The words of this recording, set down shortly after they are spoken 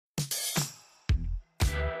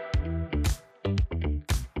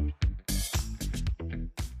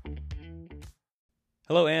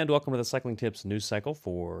Hello and welcome to the Cycling Tips news cycle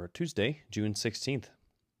for Tuesday, June 16th.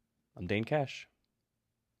 I'm Dane Cash.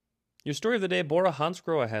 Your story of the day: Bora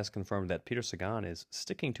Hansgrohe has confirmed that Peter Sagan is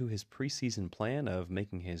sticking to his preseason plan of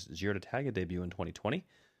making his Giro d'Italia debut in 2020,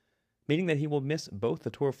 meaning that he will miss both the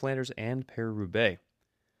Tour of Flanders and Paris-Roubaix.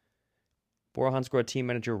 Bora Hansgrohe team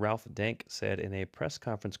manager Ralph Denk said in a press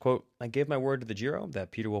conference, quote, "I gave my word to the Giro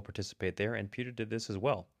that Peter will participate there, and Peter did this as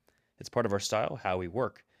well. It's part of our style, how we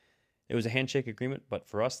work. It was a handshake agreement, but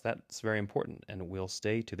for us that's very important, and we'll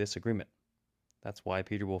stay to this agreement. That's why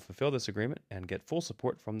Peter will fulfill this agreement and get full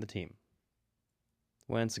support from the team."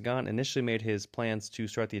 When Sagan initially made his plans to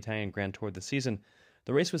start the Italian Grand Tour this season,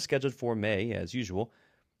 the race was scheduled for May, as usual.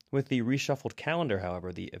 With the reshuffled calendar,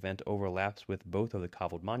 however, the event overlaps with both of the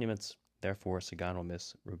cobbled monuments. Therefore, Sagan will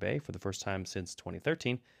miss Roubaix for the first time since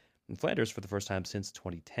 2013, and Flanders for the first time since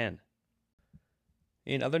 2010.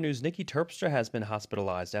 In other news, Niki Terpstra has been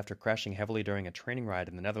hospitalized after crashing heavily during a training ride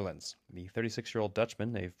in the Netherlands. The 36-year-old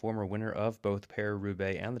Dutchman, a former winner of both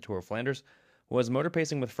Paris-Roubaix and the Tour of Flanders, was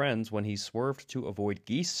motor-pacing with friends when he swerved to avoid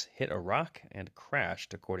geese, hit a rock, and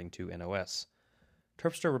crashed, according to NOS.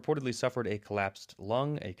 Terpstra reportedly suffered a collapsed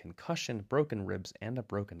lung, a concussion, broken ribs, and a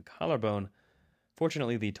broken collarbone.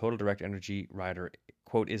 Fortunately, the Total Direct Energy rider,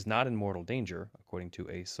 quote, "is not in mortal danger," according to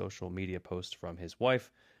a social media post from his wife.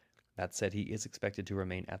 That said, he is expected to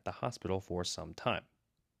remain at the hospital for some time.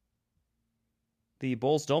 The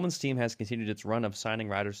Boels-Dolmans team has continued its run of signing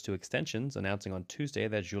riders to extensions, announcing on Tuesday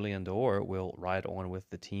that Julien D'Hoore will ride on with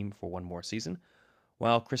the team for one more season,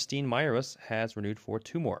 while Christine Meijerus has renewed for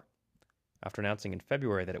two more. After announcing in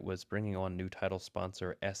February that it was bringing on new title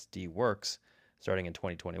sponsor SD Worx starting in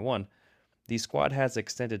 2021, the squad has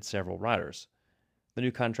extended several riders. The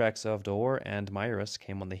new contracts of D'Hoore and Meijerus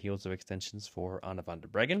came on the heels of extensions for Anna van der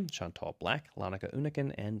Breggen, Chantal Blaak, Lanneke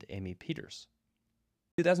Uneken, and Amy Pieters.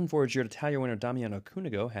 2004 Giro d'Italia winner Damiano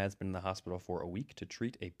Cunego has been in the hospital for a week to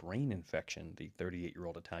treat a brain infection, the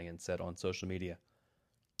 38-year-old Italian said on social media.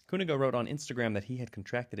 Cunego wrote on Instagram that he had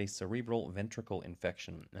contracted a cerebral ventricle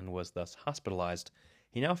infection and was thus hospitalized.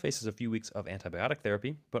 He now faces a few weeks of antibiotic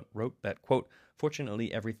therapy, but wrote that, quote,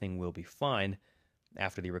 "Fortunately, everything will be fine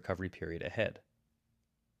after the recovery period ahead."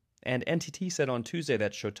 And NTT said on Tuesday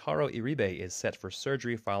that Shotaro Iribe is set for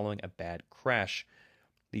surgery following a bad crash.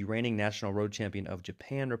 The reigning national road champion of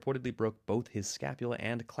Japan reportedly broke both his scapula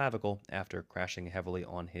and clavicle after crashing heavily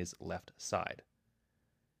on his left side.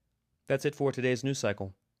 That's it for today's news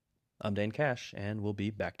cycle. I'm Dane Cash, and we'll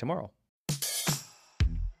be back tomorrow.